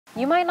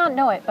You might not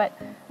know it, but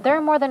there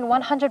are more than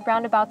 100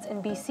 roundabouts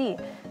in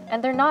BC,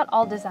 and they're not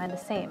all designed the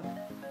same.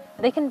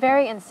 They can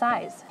vary in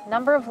size,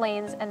 number of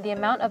lanes, and the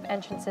amount of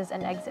entrances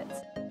and exits.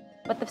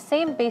 But the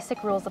same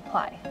basic rules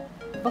apply.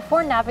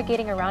 Before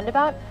navigating a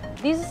roundabout,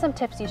 these are some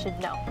tips you should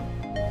know.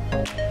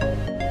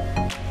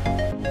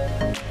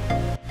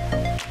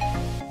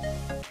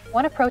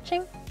 When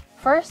approaching,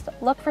 first,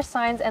 look for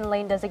signs and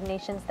lane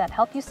designations that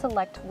help you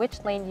select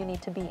which lane you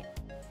need to be in.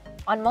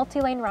 On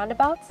multi-lane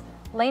roundabouts,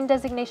 lane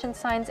designation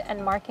signs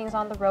and markings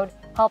on the road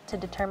help to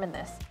determine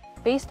this,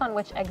 based on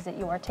which exit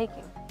you are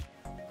taking.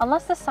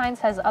 Unless the sign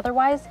says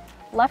otherwise,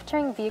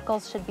 left-turning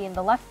vehicles should be in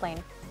the left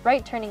lane,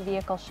 right-turning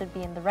vehicles should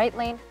be in the right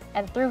lane,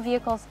 and through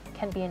vehicles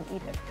can be in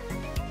either.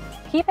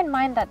 Keep in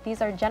mind that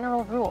these are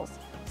general rules,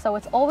 so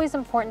it's always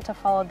important to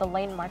follow the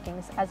lane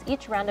markings as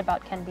each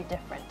roundabout can be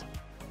different.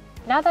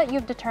 Now that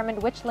you've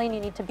determined which lane you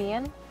need to be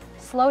in,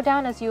 slow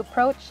down as you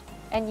approach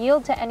and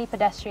yield to any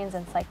pedestrians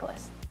and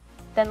cyclists.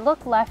 Then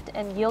look left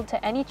and yield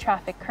to any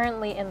traffic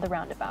currently in the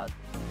roundabout.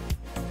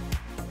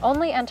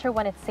 Only enter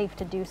when it's safe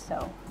to do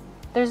so.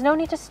 There's no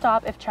need to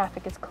stop if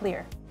traffic is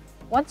clear.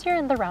 Once you're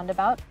in the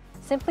roundabout,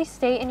 simply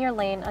stay in your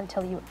lane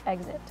until you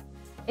exit.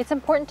 It's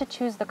important to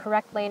choose the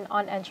correct lane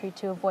on entry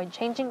to avoid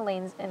changing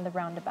lanes in the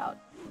roundabout.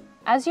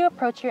 As you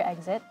approach your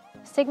exit,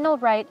 signal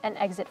right and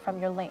exit from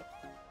your lane.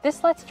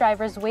 This lets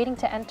drivers waiting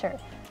to enter,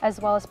 as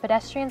well as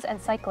pedestrians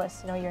and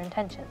cyclists, know your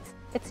intentions.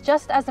 It's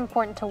just as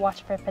important to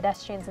watch for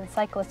pedestrians and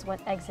cyclists when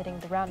exiting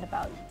the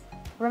roundabout.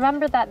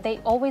 Remember that they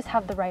always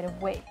have the right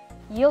of way.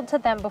 Yield to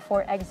them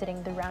before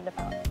exiting the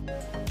roundabout.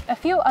 A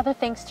few other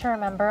things to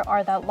remember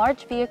are that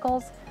large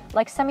vehicles,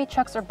 like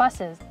semi-trucks or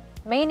buses,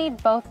 may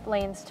need both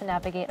lanes to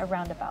navigate a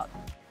roundabout.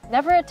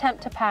 Never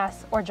attempt to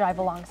pass or drive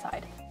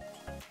alongside.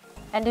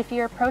 And if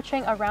you're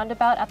approaching a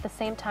roundabout at the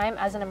same time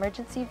as an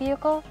emergency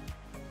vehicle,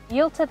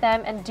 yield to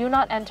them and do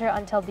not enter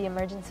until the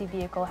emergency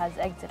vehicle has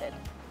exited.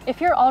 If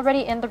you're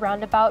already in the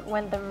roundabout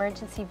when the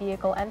emergency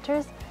vehicle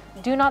enters,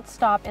 do not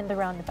stop in the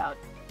roundabout.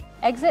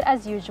 Exit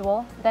as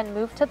usual, then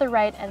move to the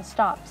right and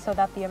stop so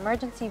that the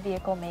emergency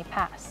vehicle may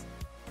pass.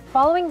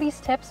 Following these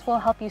tips will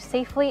help you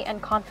safely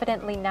and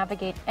confidently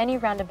navigate any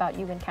roundabout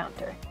you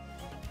encounter.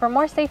 For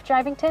more safe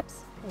driving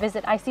tips,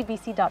 visit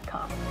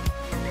icbc.com.